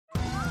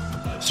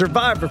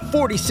Survivor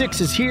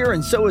 46 is here,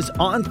 and so is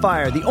On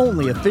Fire, the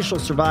only official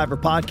Survivor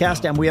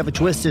podcast, and we have a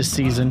twist this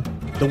season.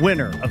 The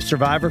winner of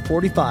Survivor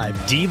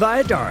 45, Dee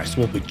Valladares,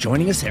 will be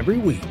joining us every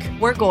week.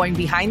 We're going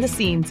behind the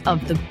scenes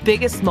of the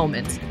biggest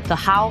moments, the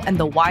how and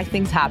the why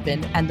things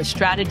happen, and the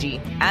strategy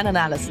and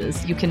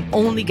analysis you can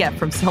only get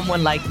from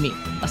someone like me,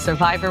 a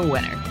Survivor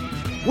winner.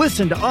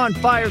 Listen to On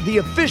Fire, the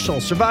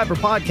official Survivor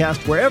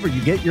podcast, wherever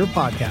you get your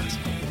podcast.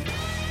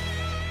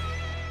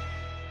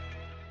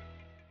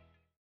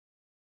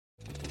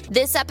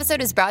 This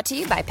episode is brought to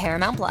you by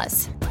Paramount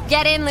Plus.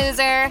 Get in,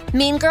 loser!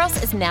 Mean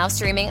Girls is now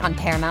streaming on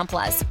Paramount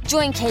Plus.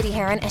 Join Katie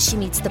Heron as she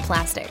meets the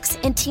plastics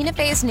in Tina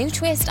Fey's new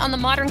twist on the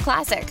modern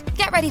classic.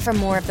 Get ready for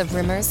more of the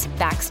rumors,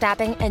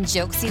 backstabbing, and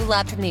jokes you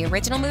loved from the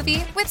original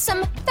movie with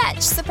some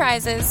fetch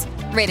surprises.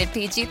 Rated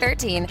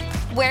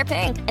PG-13. Wear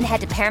pink and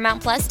head to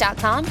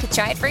ParamountPlus.com to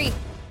try it free.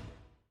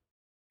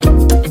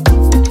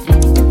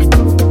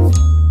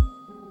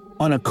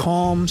 On a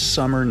calm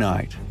summer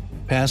night,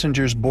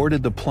 passengers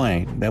boarded the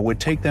plane that would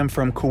take them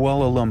from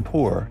Kuala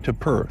Lumpur to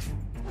Perth.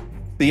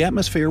 The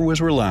atmosphere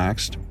was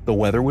relaxed, the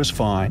weather was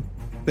fine,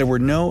 there were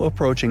no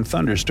approaching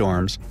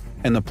thunderstorms,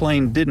 and the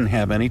plane didn't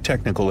have any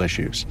technical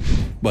issues.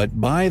 But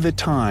by the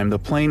time the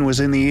plane was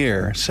in the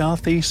air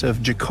southeast of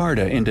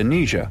Jakarta,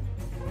 Indonesia,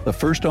 the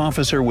first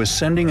officer was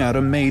sending out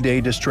a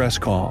Mayday distress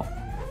call.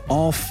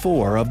 All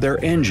 4 of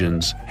their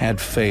engines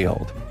had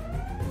failed.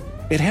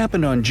 It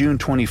happened on June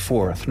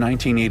 24,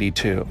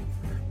 1982.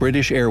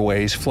 British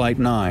Airways Flight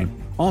 9,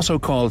 also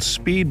called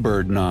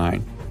Speedbird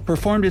 9,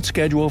 performed its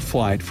scheduled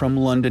flight from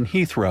London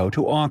Heathrow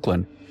to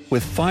Auckland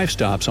with 5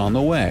 stops on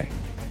the way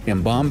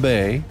in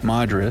Bombay,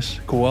 Madras,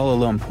 Kuala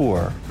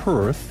Lumpur,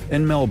 Perth,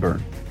 and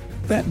Melbourne.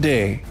 That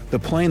day, the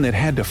plane that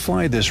had to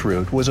fly this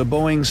route was a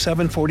Boeing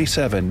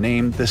 747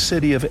 named the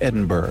City of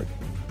Edinburgh.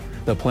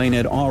 The plane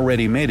had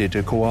already made it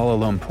to Kuala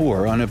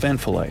Lumpur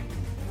uneventfully.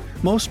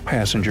 Most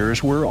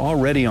passengers were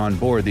already on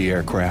board the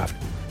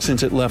aircraft,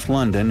 since it left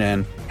London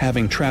and,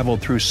 having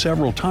traveled through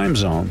several time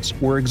zones,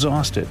 were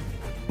exhausted.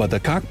 But the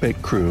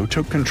cockpit crew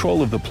took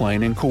control of the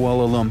plane in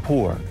Kuala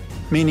Lumpur,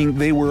 meaning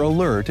they were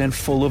alert and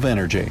full of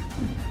energy.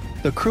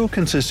 The crew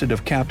consisted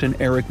of Captain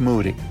Eric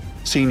Moody,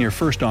 Senior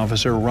First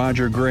Officer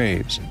Roger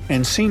Graves,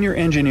 and Senior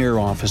Engineer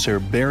Officer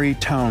Barry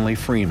Townley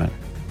Freeman.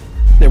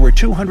 There were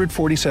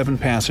 247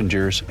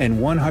 passengers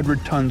and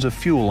 100 tons of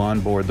fuel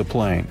on board the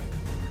plane.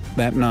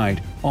 That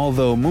night,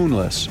 although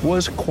moonless,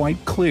 was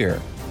quite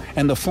clear,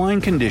 and the flying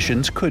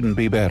conditions couldn't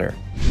be better.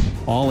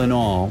 All in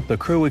all, the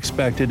crew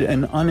expected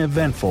an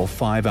uneventful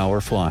 5-hour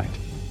flight.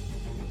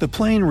 The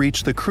plane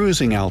reached the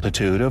cruising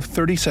altitude of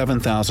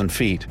 37,000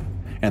 feet,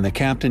 and the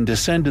captain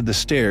descended the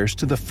stairs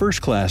to the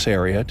first-class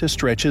area to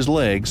stretch his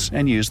legs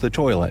and use the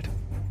toilet.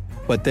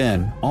 But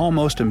then,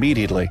 almost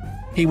immediately,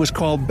 he was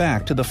called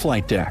back to the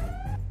flight deck.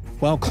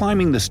 While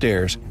climbing the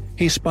stairs,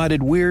 he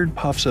spotted weird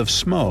puffs of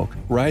smoke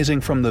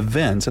rising from the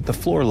vents at the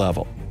floor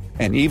level.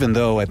 And even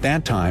though at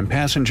that time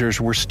passengers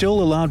were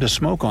still allowed to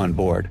smoke on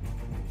board,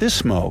 this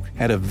smoke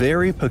had a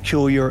very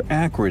peculiar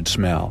acrid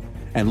smell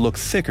and looked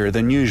thicker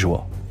than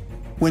usual.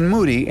 When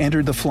Moody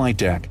entered the flight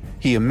deck,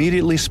 he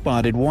immediately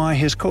spotted why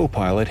his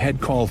co-pilot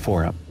had called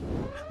for him.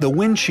 The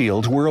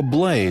windshields were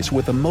ablaze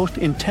with the most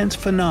intense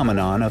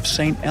phenomenon of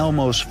St.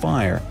 Elmo's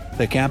fire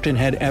the captain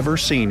had ever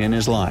seen in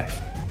his life.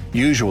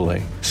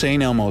 Usually,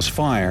 St. Elmo's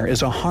fire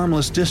is a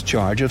harmless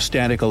discharge of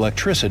static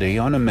electricity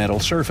on a metal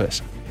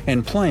surface,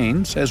 and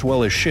planes, as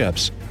well as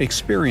ships,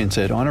 experience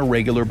it on a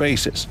regular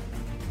basis.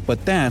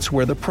 But that's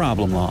where the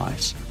problem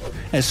lies.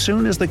 As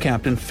soon as the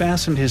captain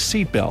fastened his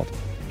seatbelt,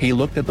 he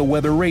looked at the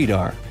weather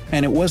radar,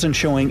 and it wasn't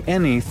showing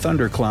any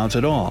thunderclouds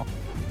at all.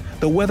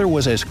 The weather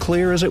was as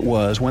clear as it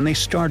was when they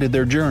started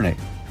their journey.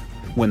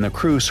 When the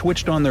crew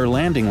switched on their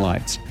landing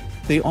lights,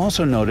 they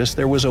also noticed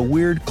there was a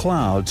weird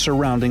cloud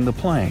surrounding the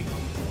plane.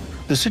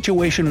 The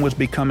situation was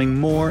becoming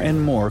more and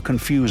more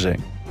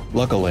confusing.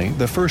 Luckily,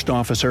 the first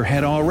officer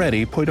had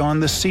already put on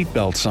the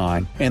seatbelt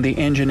sign and the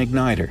engine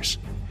igniters.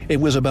 It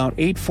was about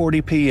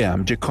 8:40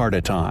 p.m.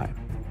 Jakarta time.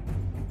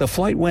 The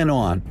flight went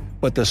on,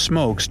 but the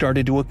smoke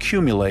started to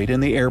accumulate in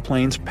the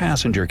airplane's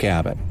passenger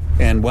cabin.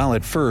 And while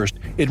at first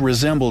it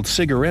resembled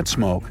cigarette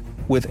smoke,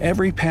 with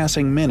every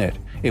passing minute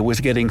it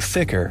was getting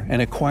thicker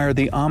and acquired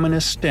the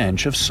ominous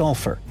stench of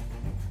sulfur.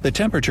 The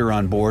temperature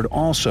on board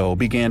also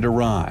began to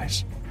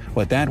rise.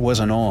 But that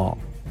wasn't all.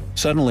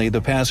 Suddenly, the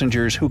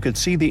passengers who could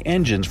see the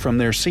engines from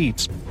their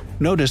seats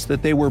noticed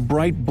that they were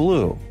bright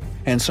blue,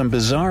 and some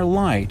bizarre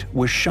light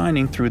was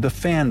shining through the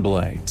fan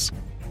blades.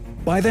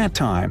 By that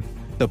time,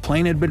 the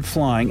plane had been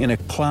flying in a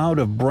cloud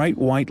of bright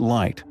white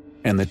light,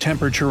 and the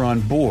temperature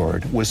on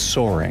board was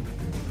soaring.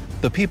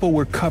 The people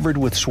were covered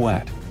with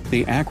sweat.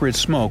 The acrid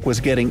smoke was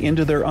getting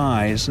into their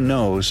eyes,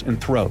 nose, and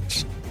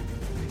throats.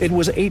 It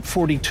was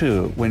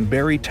 8:42 when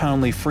Barry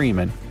Townley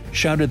Freeman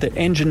shouted that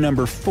engine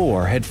number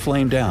 4 had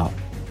flamed out.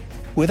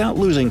 Without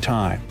losing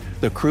time,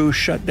 the crew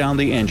shut down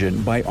the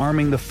engine by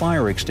arming the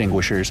fire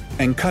extinguishers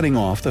and cutting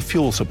off the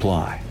fuel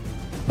supply.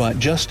 But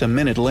just a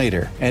minute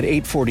later, at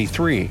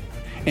 8:43,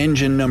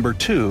 engine number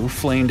 2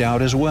 flamed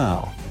out as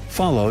well,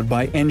 followed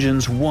by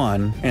engines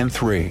 1 and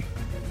 3.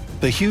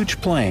 The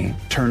huge plane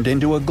turned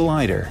into a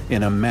glider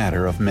in a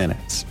matter of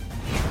minutes.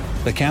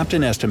 The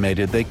captain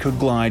estimated they could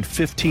glide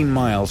 15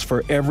 miles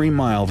for every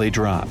mile they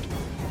dropped.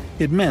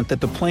 It meant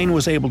that the plane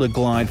was able to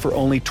glide for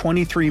only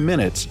 23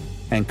 minutes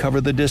and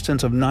cover the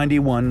distance of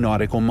 91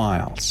 nautical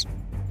miles.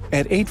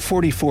 At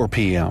 8:44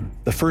 p.m.,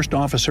 the first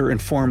officer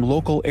informed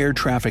local air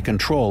traffic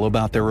control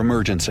about their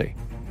emergency.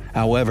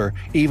 However,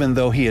 even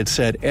though he had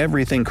said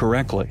everything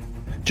correctly,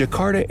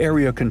 Jakarta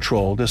Area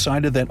Control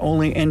decided that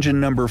only engine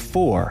number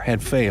 4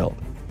 had failed.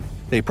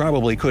 They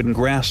probably couldn't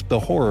grasp the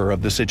horror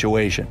of the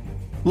situation.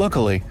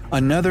 Luckily,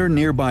 another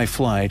nearby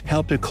flight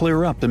helped to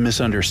clear up the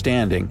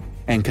misunderstanding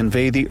and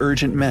convey the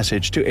urgent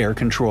message to air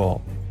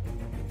control.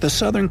 The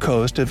southern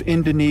coast of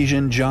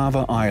Indonesian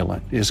Java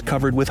Island is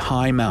covered with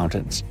high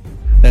mountains.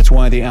 That's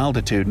why the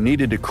altitude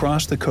needed to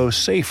cross the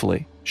coast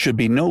safely should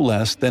be no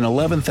less than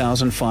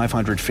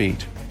 11,500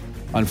 feet.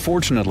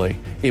 Unfortunately,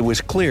 it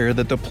was clear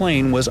that the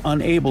plane was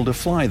unable to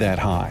fly that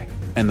high,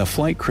 and the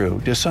flight crew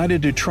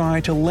decided to try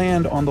to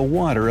land on the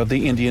water of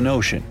the Indian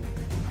Ocean.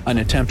 An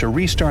attempt to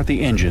restart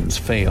the engines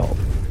failed.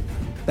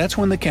 That's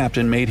when the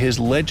captain made his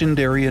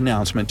legendary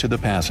announcement to the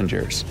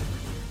passengers.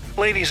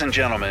 "Ladies and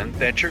gentlemen,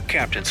 that's your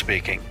captain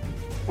speaking.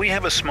 We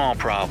have a small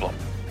problem.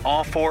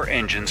 All 4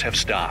 engines have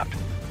stopped.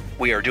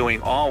 We are doing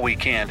all we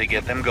can to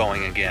get them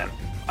going again.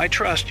 I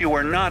trust you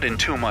are not in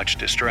too much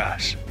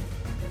distress."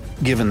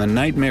 Given the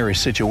nightmarish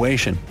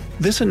situation,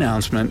 this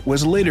announcement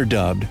was later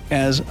dubbed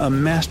as a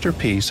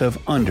masterpiece of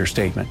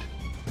understatement.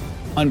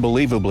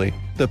 Unbelievably,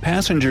 the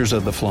passengers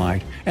of the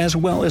flight, as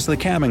well as the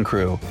cabin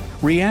crew,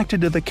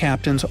 reacted to the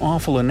captain's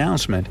awful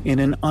announcement in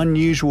an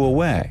unusual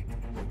way.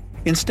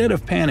 Instead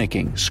of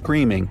panicking,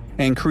 screaming,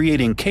 and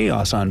creating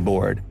chaos on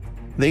board,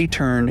 they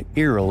turned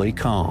eerily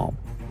calm.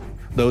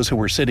 Those who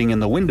were sitting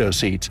in the window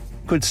seats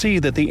could see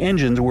that the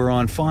engines were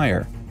on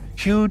fire,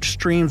 huge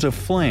streams of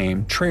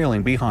flame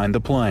trailing behind the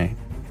plane.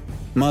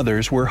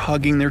 Mothers were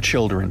hugging their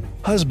children,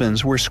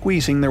 husbands were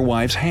squeezing their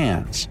wives'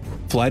 hands.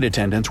 Flight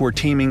attendants were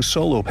teaming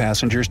solo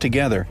passengers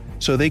together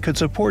so they could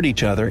support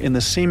each other in the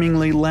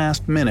seemingly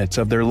last minutes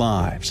of their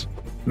lives.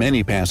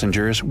 Many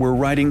passengers were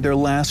writing their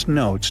last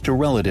notes to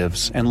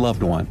relatives and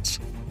loved ones.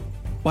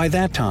 By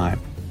that time,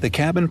 the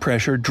cabin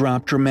pressure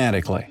dropped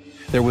dramatically,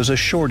 there was a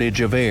shortage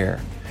of air,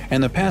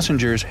 and the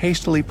passengers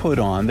hastily put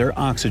on their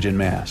oxygen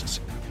masks.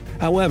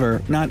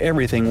 However, not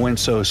everything went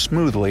so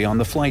smoothly on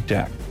the flight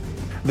deck.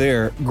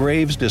 There,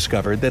 Graves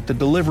discovered that the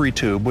delivery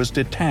tube was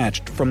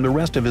detached from the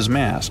rest of his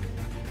mask,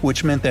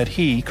 which meant that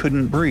he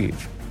couldn't breathe.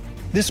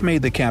 This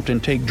made the captain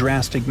take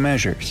drastic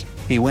measures.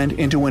 He went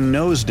into a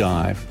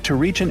nosedive to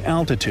reach an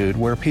altitude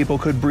where people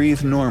could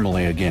breathe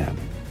normally again.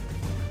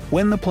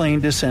 When the plane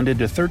descended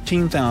to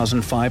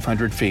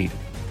 13,500 feet,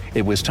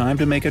 it was time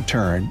to make a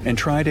turn and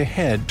try to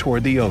head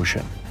toward the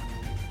ocean.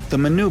 The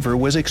maneuver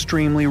was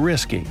extremely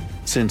risky,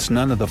 since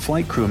none of the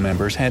flight crew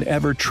members had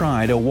ever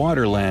tried a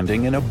water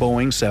landing in a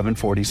Boeing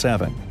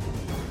 747.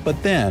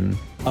 But then,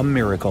 a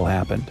miracle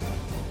happened.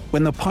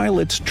 When the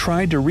pilots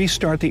tried to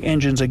restart the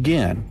engines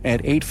again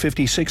at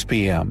 8:56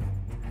 p.m.,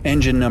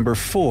 engine number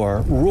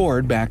 4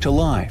 roared back to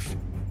life.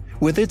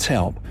 With its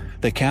help,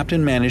 the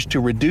captain managed to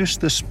reduce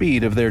the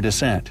speed of their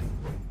descent.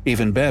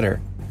 Even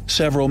better,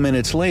 several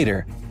minutes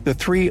later, the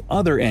 3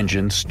 other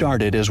engines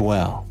started as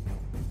well.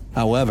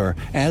 However,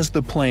 as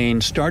the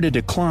plane started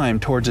to climb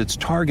towards its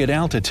target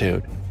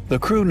altitude, the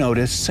crew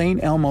noticed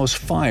St. Elmo's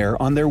fire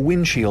on their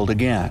windshield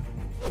again.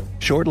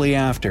 Shortly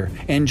after,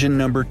 engine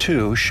number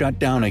 2 shut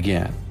down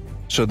again,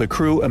 so the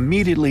crew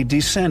immediately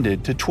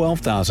descended to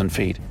 12,000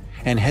 feet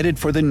and headed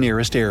for the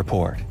nearest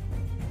airport.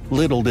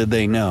 Little did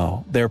they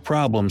know, their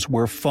problems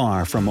were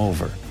far from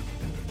over.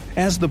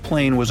 As the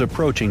plane was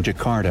approaching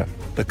Jakarta,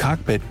 the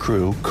cockpit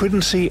crew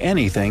couldn't see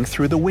anything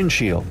through the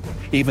windshield,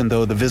 even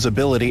though the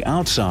visibility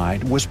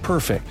outside was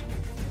perfect.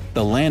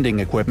 The landing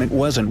equipment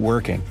wasn't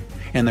working,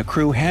 and the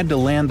crew had to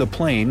land the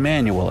plane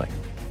manually.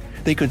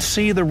 They could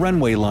see the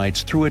runway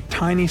lights through a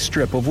tiny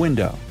strip of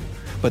window,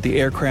 but the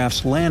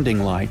aircraft's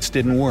landing lights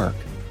didn't work.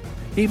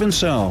 Even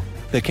so,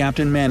 the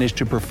captain managed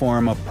to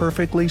perform a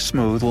perfectly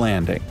smooth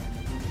landing.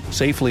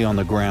 Safely on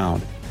the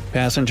ground,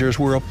 passengers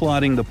were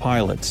applauding the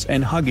pilots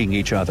and hugging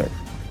each other.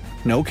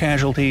 No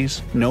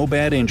casualties, no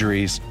bad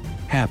injuries,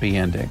 happy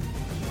ending.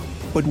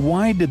 But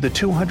why did the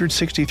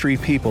 263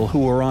 people who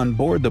were on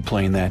board the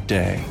plane that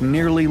day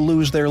nearly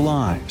lose their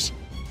lives?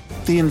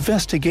 The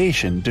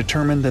investigation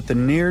determined that the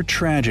near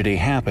tragedy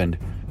happened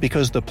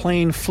because the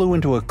plane flew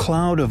into a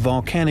cloud of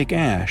volcanic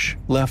ash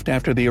left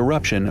after the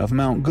eruption of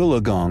Mount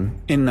Gulagong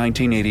in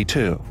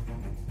 1982.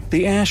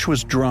 The ash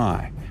was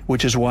dry,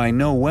 which is why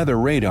no weather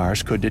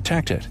radars could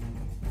detect it.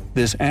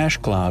 This ash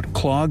cloud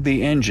clogged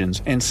the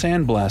engines and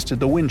sandblasted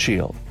the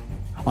windshield.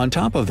 On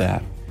top of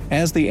that,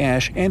 as the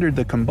ash entered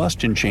the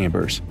combustion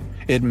chambers,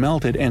 it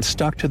melted and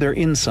stuck to their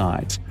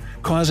insides,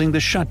 causing the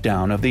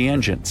shutdown of the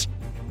engines.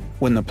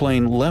 When the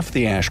plane left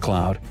the ash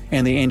cloud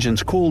and the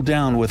engines cooled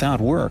down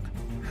without work,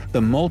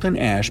 the molten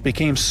ash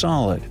became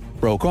solid,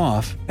 broke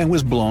off, and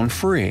was blown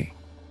free.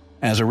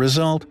 As a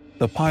result,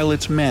 the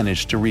pilots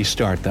managed to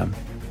restart them.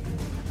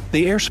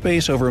 The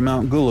airspace over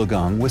Mount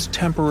Gulagong was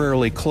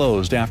temporarily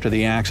closed after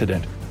the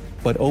accident,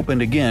 but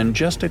opened again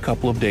just a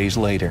couple of days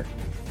later.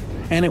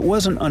 And it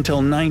wasn't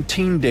until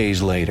 19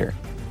 days later,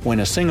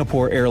 when a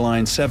Singapore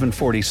Airlines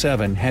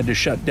 747 had to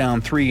shut down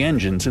 3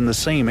 engines in the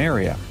same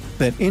area,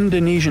 that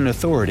Indonesian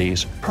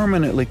authorities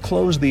permanently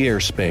closed the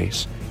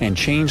airspace and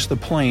changed the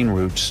plane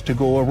routes to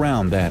go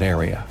around that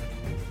area.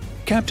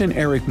 Captain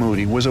Eric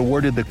Moody was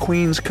awarded the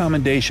Queen's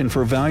Commendation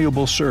for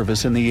Valuable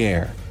Service in the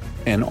Air,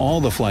 and all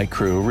the flight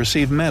crew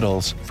received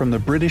medals from the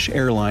British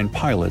Airline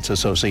Pilots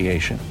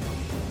Association.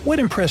 What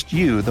impressed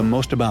you the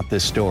most about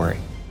this story?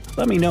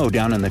 Let me know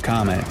down in the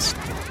comments.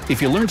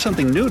 If you learned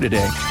something new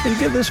today, then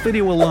give this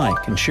video a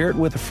like and share it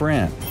with a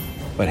friend.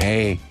 But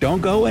hey,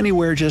 don't go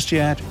anywhere just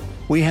yet.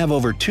 We have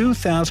over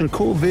 2,000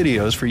 cool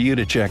videos for you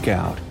to check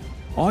out.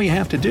 All you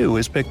have to do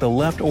is pick the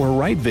left or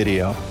right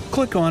video,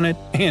 click on it,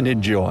 and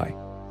enjoy.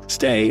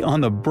 Stay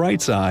on the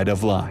bright side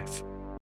of life.